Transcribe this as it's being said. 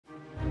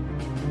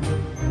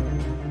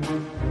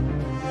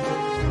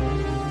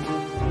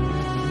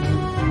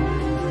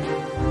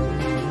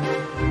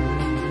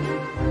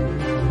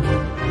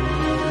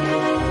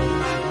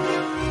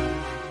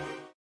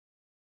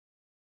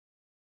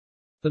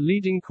the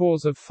leading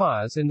cause of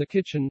fires in the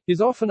kitchen,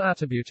 is often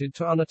attributed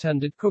to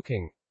unattended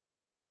cooking.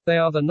 They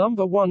are the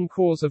 #1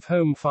 cause of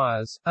home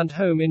fires and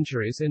home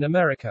injuries in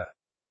America.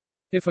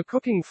 If a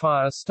cooking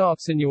fire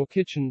starts in your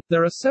kitchen,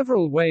 there are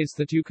several ways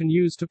that you can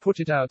use to put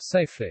it out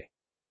safely.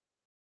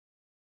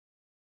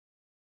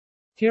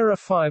 Here are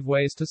 5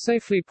 ways to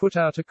safely put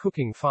out a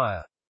cooking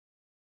fire.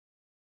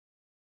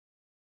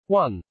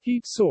 1.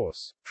 Heat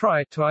source.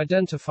 Try to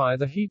identify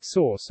the heat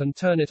source and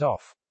turn it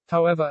off.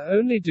 However,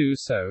 only do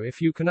so if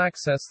you can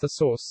access the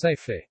source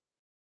safely.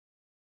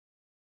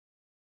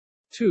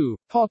 2.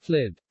 Pot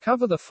lid.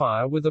 Cover the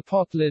fire with a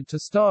pot lid to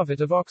starve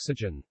it of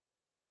oxygen.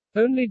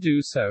 Only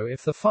do so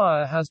if the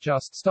fire has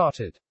just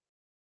started.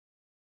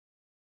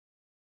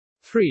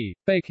 3.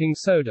 Baking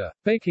soda.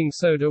 Baking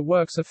soda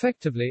works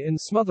effectively in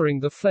smothering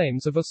the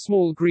flames of a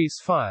small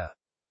grease fire.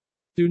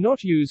 Do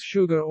not use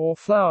sugar or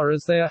flour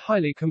as they are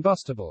highly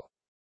combustible.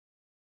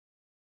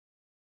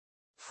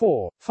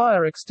 4.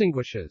 Fire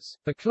extinguishers.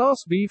 A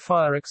Class B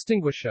fire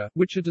extinguisher,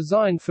 which are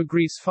designed for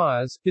grease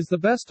fires, is the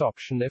best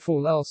option if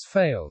all else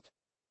failed.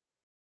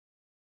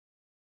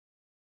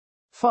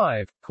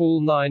 5. Call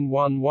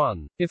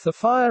 911. If the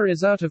fire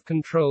is out of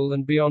control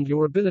and beyond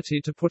your ability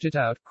to put it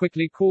out,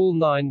 quickly call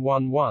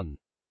 911.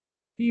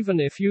 Even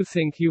if you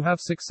think you have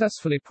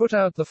successfully put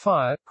out the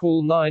fire,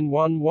 call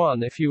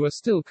 911 if you are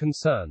still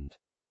concerned.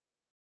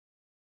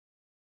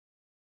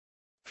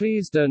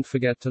 Please don't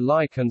forget to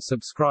like and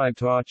subscribe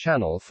to our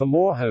channel for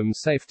more home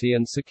safety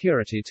and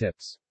security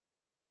tips.